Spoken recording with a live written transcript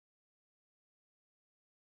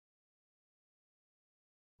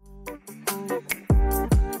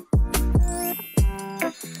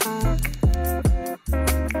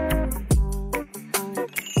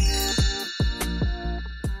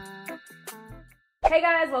Hey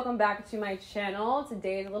guys, welcome back to my channel.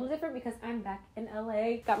 Today is a little different because I'm back in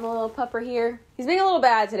LA. Got my little pupper here. He's being a little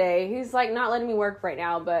bad today. He's like not letting me work right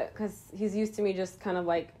now, but because he's used to me just kind of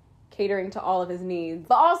like catering to all of his needs.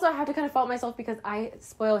 But also I have to kind of fault myself because I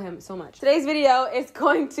spoil him so much. Today's video is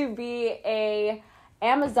going to be a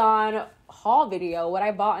Amazon haul video, what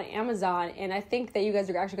I bought on Amazon, and I think that you guys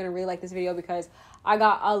are actually going to really like this video because I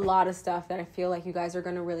got a lot of stuff that I feel like you guys are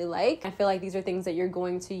going to really like. I feel like these are things that you're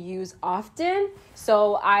going to use often.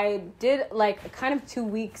 So I did like kind of 2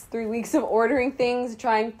 weeks, 3 weeks of ordering things,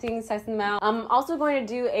 trying things, testing them out. I'm also going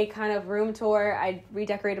to do a kind of room tour. I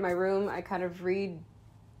redecorated my room. I kind of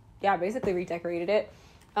basically redecorated it.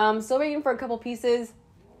 Still waiting for a couple pieces.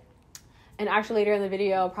 And actually later in the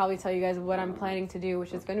video, I'll probably tell you guys what I'm planning to do,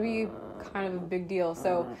 which is going to be kind of a big deal.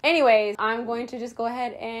 So anyways, I'm going to just go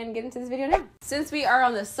ahead and get into this video now. Since we are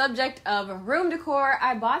on the subject of room decor,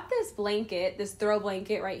 I bought this blanket, this throw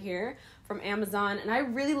blanket right here from Amazon, and I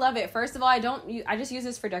really love it. First of all, I just use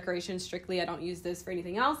this for decoration strictly. I don't use this for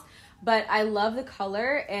anything else, but I love the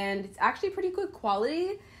color and it's actually pretty good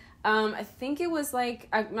quality. I think it was like,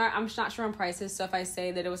 I'm not sure on prices, so if I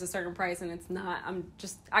say that it was a certain price and it's not, I'm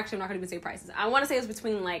not gonna even say prices. I want to say it was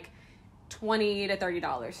between like $20 to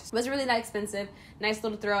 $30. It was really that expensive. Nice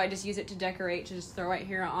little throw. I just use it to decorate, to just throw it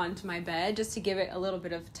here onto my bed, just to give it a little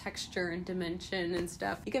bit of texture and dimension and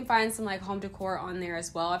stuff. You can find some like home decor on there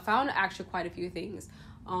as well. I found actually quite a few things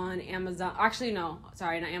on Amazon. Actually, no,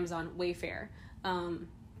 sorry, not Amazon, Wayfair.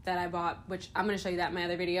 That I bought, which I'm going to show you that in my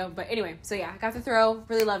other video. But anyway, so yeah, I got the throw.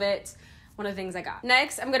 Really love it. One of the things I got.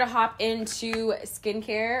 Next, I'm going to hop into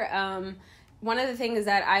skincare. One of the things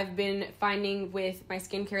that I've been finding with my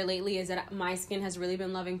skincare lately is that my skin has really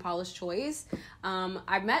been loving Paula's Choice.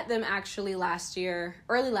 I met them actually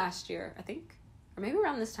early last year, I think. Or maybe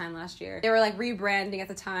around this time last year. They were like rebranding at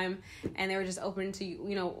the time and they were just open to,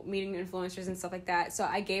 you know, meeting influencers and stuff like that. So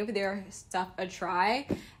I gave their stuff a try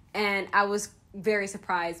and I was very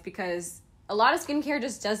surprised because a lot of skincare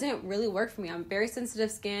just doesn't really work for me. I'm very sensitive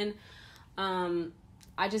skin.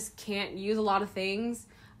 I just can't use a lot of things.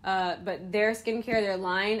 But their skincare, their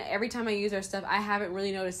line, every time I use their stuff, I haven't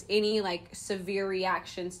really noticed any like severe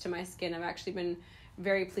reactions to my skin. I've actually been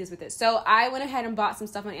very pleased with it. So I went ahead and bought some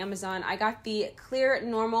stuff on Amazon. I got the Clear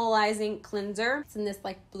Normalizing Cleanser. It's in this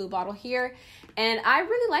like blue bottle here. And I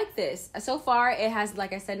really like this. So far, it has,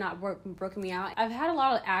 like I said, not broken me out. I've had a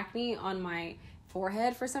lot of acne on my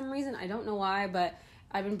forehead for some reason. I don't know why, but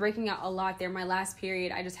I've been breaking out a lot there. My last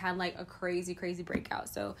period, I just had like a crazy breakout.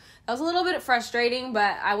 So that was a little bit frustrating,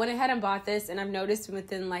 but I went ahead and bought this and I've noticed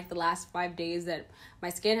within like the last 5 days that my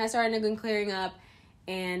skin has started to clearing up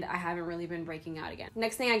and I haven't really been breaking out again.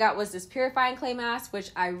 Next thing I got was this purifying clay mask, which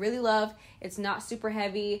I really love. It's not super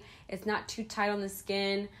heavy. It's not too tight on the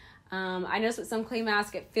skin. I noticed with some clay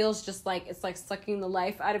mask, it feels just like it's like sucking the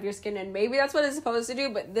life out of your skin, and maybe that's what it's supposed to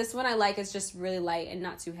do, but this one I like is just really light and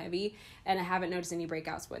not too heavy, and I haven't noticed any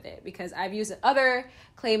breakouts with it because I've used other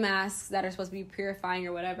clay masks that are supposed to be purifying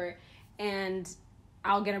or whatever, and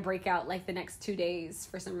I'll get a breakout like the next 2 days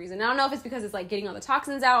for some reason. I don't know if it's because it's like getting all the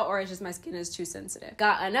toxins out or it's just my skin is too sensitive.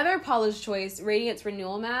 Got another Paula's Choice Radiance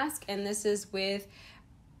Renewal Mask, and this is with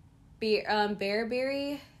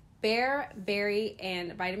bearberry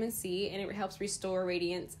and vitamin C, and it helps restore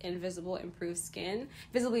radiance and visibly improve skin.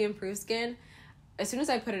 As soon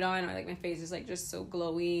as I put it on, I like my face is like just so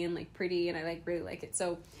glowy and like pretty, and I like really like it.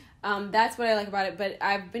 So that's what I like about it. But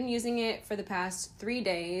I've been using it for the past 3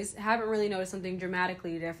 days. Haven't really noticed something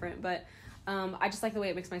dramatically different, but I just like the way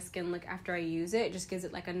it makes my skin look after I use it. It just gives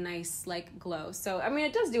it like a nice like glow. So I mean,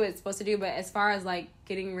 it does do what it's supposed to do, but as far as like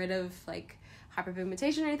getting rid of like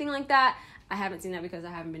hyperpigmentation or anything like that, I haven't seen that because I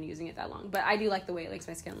haven't been using it that long, but I do like the way it makes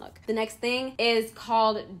my skin look. The next thing is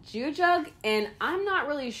called Jujug, and I'm not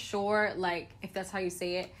really sure like if that's how you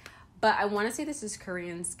say it, but I want to say this is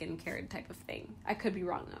Korean skincare type of thing. I could be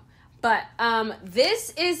wrong though. But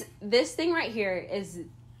this thing right here is,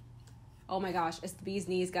 oh my gosh, it's the bee's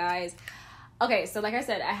knees, guys. Okay, so like I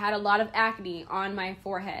said, I had a lot of acne on my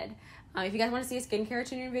forehead. If you guys want to see a skincare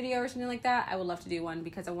tutorial video or something like that, I would love to do one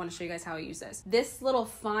because I want to show you guys how I use this. This little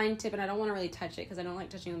fine tip, and I don't want to really touch it because I don't like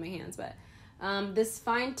touching with my hands, but this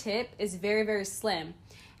fine tip is very slim,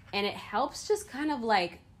 and it helps just kind of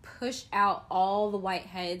like push out all the white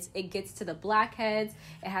heads. It gets to the black heads.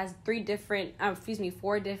 It has 4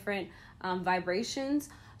 different vibrations,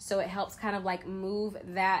 so it helps kind of like move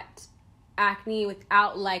that acne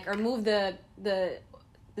without like, or move the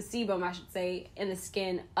sebum, I should say, in the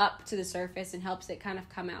skin up to the surface and helps it kind of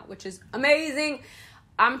come out, which is amazing.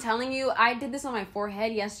 I'm telling you, I did this on my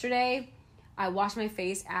forehead yesterday. I washed my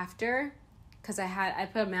face after because I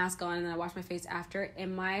put a mask on and then I washed my face after,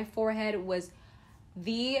 and my forehead was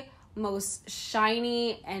the most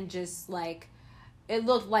shiny and just like, it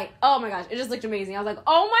looked like, oh my gosh, it just looked amazing. I was like,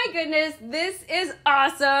 oh my goodness, this is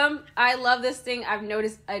awesome. I love this thing. I've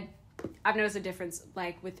noticed a difference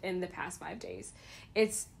like within the past 5 days.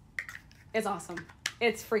 It's awesome.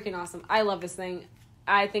 It's freaking awesome. I love this thing.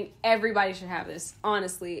 I think everybody should have this,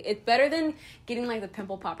 honestly. It's better than getting like the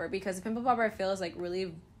pimple popper, because the pimple popper I feel is like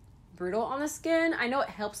really brutal on the skin. I know it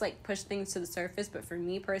helps like push things to the surface, but for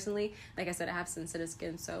me personally, like I said, I have sensitive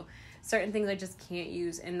skin, so certain things I just can't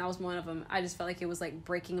use, and that was one of them. I just felt like it was like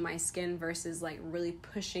breaking my skin versus like really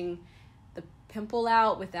pushing the pimple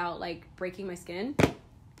out without like breaking my skin.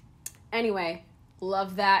 Anyway,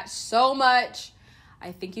 love that so much.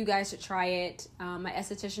 I think you guys should try it. My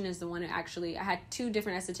esthetician is the one who actually, I had 2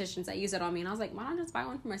 different estheticians that use it on me, and I was like, why not just buy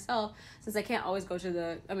one for myself, since I can't always go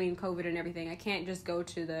to COVID and everything. I can't just go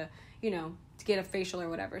to the, to get a facial or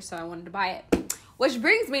whatever, so I wanted to buy it. Which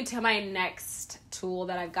brings me to my next tool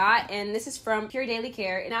that I've got, and this is from Pure Daily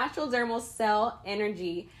Care, Natural Dermal Cell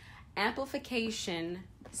Energy Amplification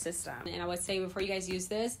System. And I would say before you guys use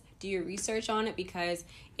this, do your research on it, because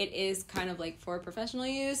it is kind of like for professional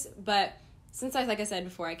use, but since like I said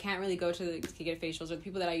before, I can't really go to get facials, or the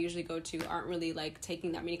people that I usually go to aren't really like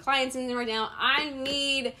taking that many clients in right now. I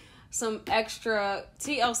need some extra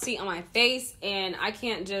TLC on my face, and I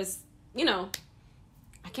can't just,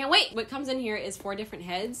 I can't wait. What comes in here is 4 different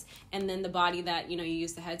heads, and then the body that, you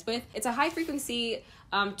use the heads with. It's a high frequency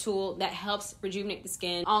tool that helps rejuvenate the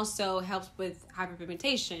skin. Also helps with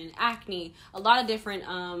hyperpigmentation, acne, a lot of different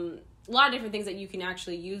things that you can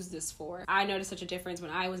actually use this for. I noticed such a difference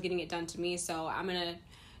when I was getting it done to me, so I'm gonna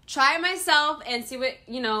try it myself and see what,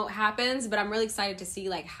 happens, but I'm really excited to see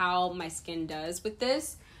like how my skin does with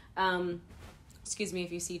this. Excuse me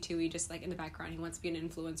if you see Tui just like in the background. He wants to be an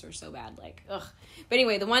influencer so bad, like, ugh. But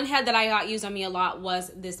anyway, the one head that I got used on me a lot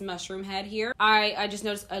was this mushroom head here. I just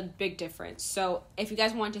noticed a big difference. So if you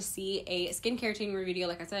guys want to see a skincare routine video,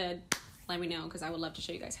 like I said, let me know, because I would love to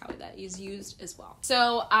show you guys how that is used as well.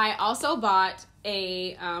 So I also bought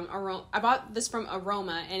I bought this from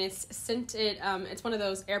Aroma, and it's scented. It's one of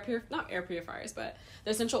those not air purifiers, but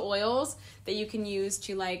the essential oils that you can use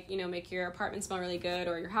to like, make your apartment smell really good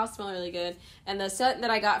or your house smell really good. And the scent that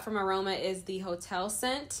I got from Aroma is the hotel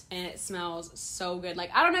scent, and it smells so good.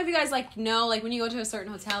 Like, I don't know if you guys like when you go to a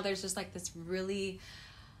certain hotel, there's just like this really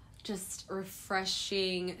just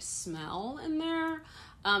refreshing smell in there.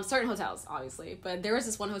 Certain hotels, obviously, but there was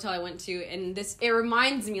this one hotel I went to, and it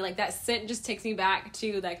reminds me, like, that scent just takes me back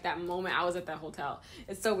to like that moment I was at that hotel.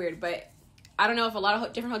 It's so weird, but I don't know if a lot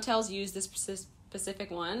of different hotels use this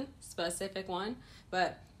specific one,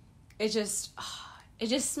 but it just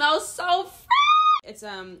smells so fresh. It's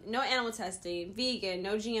no animal testing, vegan,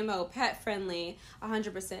 no GMO, pet friendly,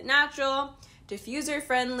 100% natural, diffuser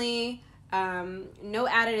friendly, no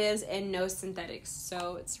additives, and no synthetics.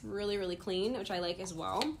 So it's really, really clean, which I like as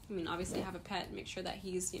well. I mean, obviously I have a pet, make sure that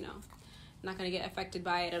he's, not going to get affected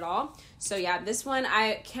by it at all. So yeah, this one,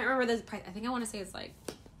 I can't remember the price. I think I want to say it's like,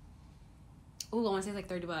 like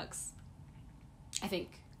 $30. I think,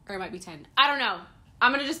 or it might be 10. I don't know.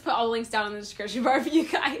 I'm going to just put all the links down in the description bar for you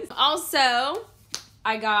guys. Also,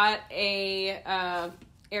 I got a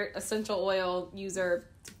essential oil user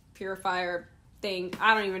purifier thing.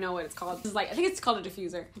 I don't even know what it's called. I think it's called a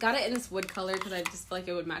diffuser. Got it in this wood color because I just feel like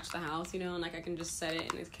it would match the house, and like I can just set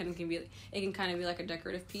it, and it can kind of be like a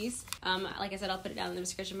decorative piece. Like I said, I'll put it down in the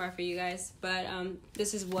description bar for you guys. But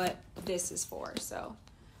this is what this is for. So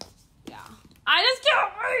yeah, I just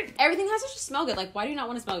can't wait. Everything has to just smell good. Like, why do you not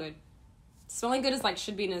want to smell good? Smelling good is like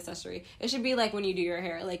should be an accessory. It should be like when you do your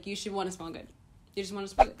hair. Like, you should want to smell good. You just want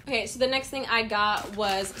to smell it. Okay, so the next thing I got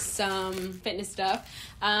was some fitness stuff.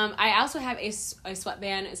 I also have a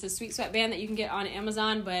sweatband. It's a sweet sweatband that you can get on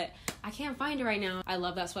Amazon, but I can't find it right now. I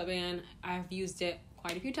love that sweatband. I've used it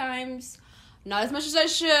quite a few times. Not as much as I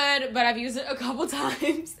should, but I've used it a couple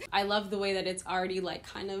times. I love the way that it's already like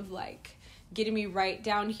kind of like getting me right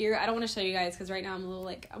down here. I don't want to show you guys because right now I'm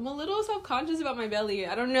a little self-conscious about my belly.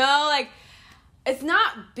 I don't know, like, it's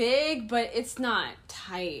not big, but it's not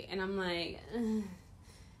tight. And I'm like,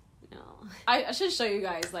 no. I should show you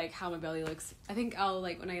guys, like, how my belly looks. I think I'll,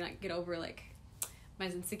 like, when I, like, get over, like, my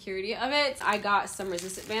insecurity of it. I got some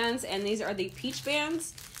resistant bands, and these are the peach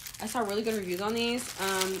bands. I saw really good reviews on these.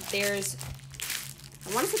 I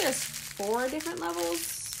want to say there's 4 different literals.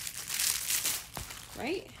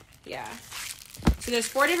 Right? Yeah. So there's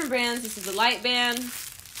 4 different brands. This is the light band.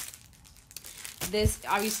 This,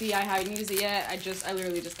 obviously, I haven't used it yet. I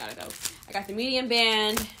literally just got it, though. I got the medium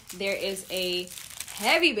band. There is a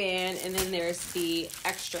heavy band, and then there's the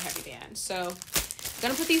extra heavy band. So, I'm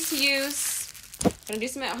going to put these to use. Gonna do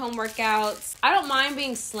some at-home workouts. I don't mind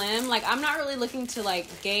being slim. Like, I'm not really looking to, like,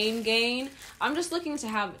 gain. I'm just looking to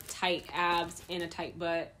have tight abs and a tight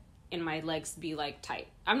butt and my legs be, like, tight.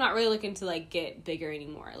 I'm not really looking to, like, get bigger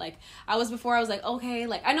anymore. Like, I was like, okay,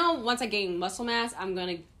 like, I know once I gain muscle mass, I'm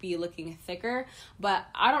gonna be looking thicker, but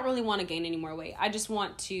I don't really want to gain any more weight. I just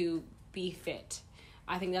want to be fit.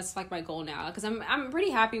 I think that's, like, my goal now, because I'm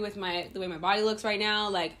pretty happy with the way my body looks right now.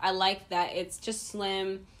 Like, I like that it's just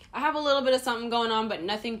slim. I have a little bit of something going on, but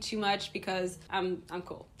nothing too much, because I'm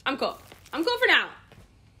cool. I'm cool for now.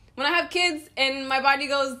 When I have kids and my body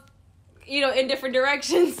goes, you know, in different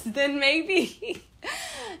directions, then maybe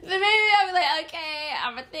I'll be like, okay,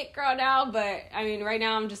 I'm a thick girl now. But I mean, right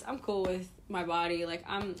now I'm cool with my body. Like,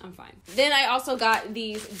 I'm fine. Then I also got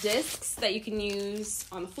these discs that you can use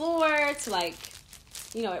on the floor to, like,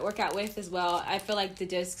 you know, work out with as well. I feel like the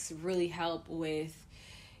discs really help with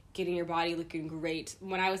getting your body looking great.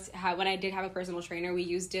 When I did have a personal trainer, we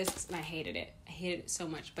used discs and I hated it. I hated it so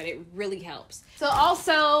much, but it really helps. So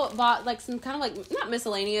also bought, like, some kind of, like, not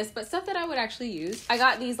miscellaneous, but stuff that I would actually use. I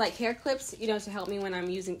got these, like, hair clips, you know, to help me when I'm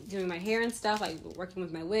doing my hair and stuff, like working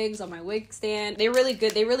with my wigs on my wig stand. They're really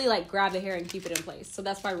good. They really, like, grab the hair and keep it in place. So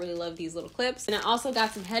that's why I really love these little clips. And I also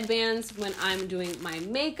got some headbands when I'm doing my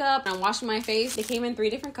makeup and I'm washing my face. They came in 3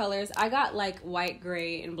 different colors. I got, like, white,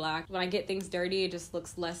 gray, and black. When I get things dirty, it just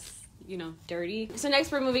looks less, you know, dirty. So next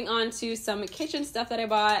we're moving on to some kitchen stuff that I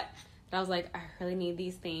bought. I was like, I really need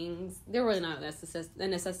these things. They're really not a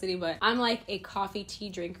necessity, but I'm like a coffee tea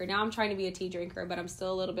drinker. Now I'm trying to be a tea drinker, but I'm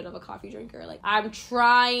still a little bit of a coffee drinker. Like, I'm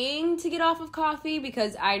trying to get off of coffee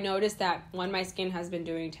because I noticed that, 1, my skin has been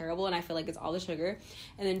doing terrible and I feel like it's all the sugar.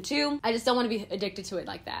 And then 2, I just don't want to be addicted to it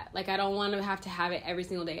like that. Like, I don't want to have it every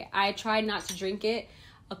single day. I tried not to drink it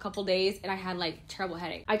a couple days and I had, like, terrible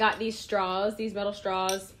headache. I got these straws, these metal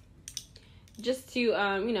straws, just to,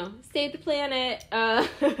 you know, save the planet.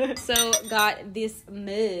 So got this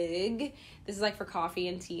mug. This is, like, for coffee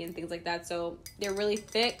and tea and things like that. So they're really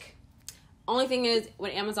thick. Only thing is,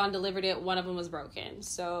 when Amazon delivered it, one of them was broken.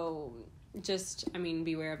 So just, I mean,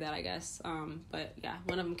 beware of that, I guess. But yeah,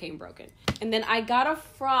 one of them came broken. And then I got a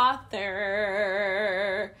frother.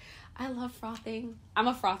 I love frothing. I'm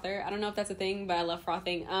a frother. I don't know if that's a thing, but I love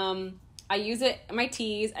frothing. I use it in my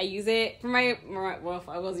teas. I use it for well,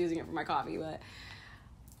 I was using it for my coffee, but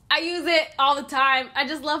I use it all the time. I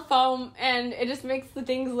just love foam, and it just makes the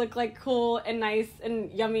things look, like, cool and nice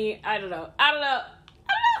and yummy. I don't know. I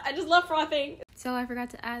just love frothing. So I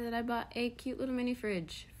forgot to add that I bought a cute little mini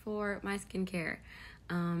fridge for my skincare.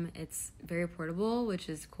 It's very portable, which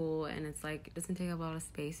is cool, and it's, like, it doesn't take up a lot of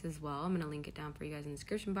space as well. I'm gonna link it down for you guys in the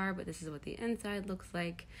description bar, but this is what the inside looks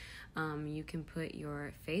like. You can put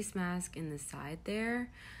your face mask in the side there,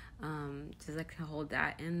 just, like, to hold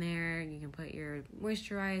that in there. You can put your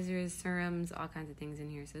moisturizers, serums, all kinds of things in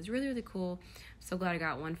here. So it's really, really cool. I'm so glad I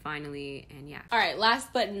got one finally, and yeah. All right,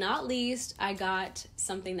 last but not least, I got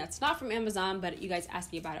something that's not from Amazon, but you guys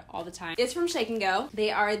ask me about it all the time. It's from Shake and Go.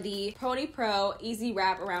 They are the Pony Pro Easy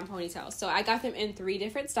Wrap Around Ponytails. So I got them in 3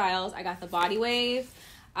 different styles. I got the Body Wave,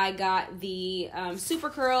 I got the Super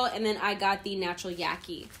Curl, and then I got the Natural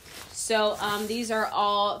Yaki. So these are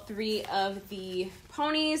all 3 of the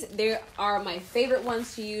ponies. They are my favorite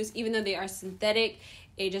ones to use. Even though they are synthetic,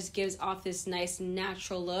 it just gives off this nice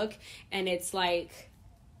natural look, and it's like,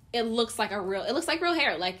 it looks like real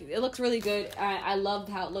hair. Like, it looks really good. I love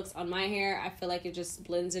how it looks on my hair. I feel like it just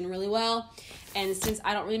blends in really well. And since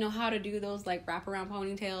I don't really know how to do those, like, wraparound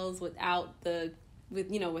ponytails without the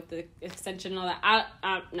with the extension and all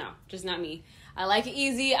that, no, just not me. I like it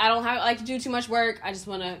easy. I don't like to do too much work. I just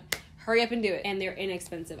want to hurry up and do it. And they're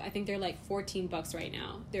inexpensive. I think they're like $14 right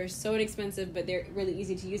now. They're so inexpensive, but they're really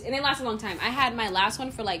easy to use, and they last a long time. I had my last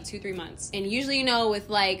one for like 2-3 months, and usually, you know, with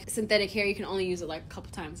like synthetic hair, you can only use it like a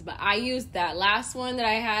couple times, but I used that last one that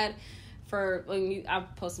I had for, I'll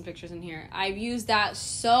post some pictures in here. I've used that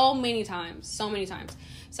so many times.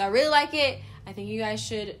 So I really like it. I think you guys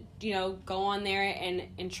should, you know, go on there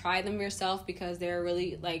and try them yourself, because they're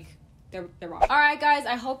really, like, they're raw. All right, guys,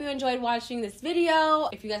 I hope you enjoyed watching this video.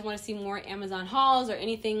 If you guys want to see more Amazon hauls or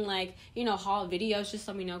anything, like, you know, haul videos, just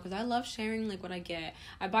let me know, because I love sharing, like, what I get.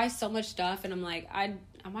 I buy so much stuff, and I'm like, I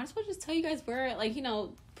might as well just tell you guys where, like, you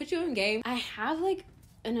know, put you in game. I have, like,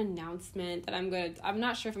 an announcement that I'm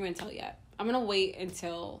not sure if I'm gonna tell yet. I'm just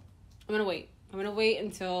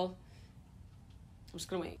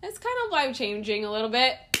gonna wait. It's kind of life changing a little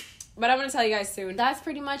bit, but I'm gonna tell you guys soon. That's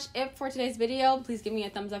pretty much it for today's video. Please give me a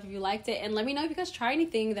thumbs up if you liked it, and let me know if you guys try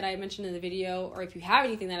anything that I mentioned in the video, or if you have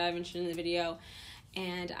anything that I mentioned in the video,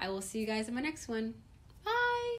 and I will see you guys in my next one.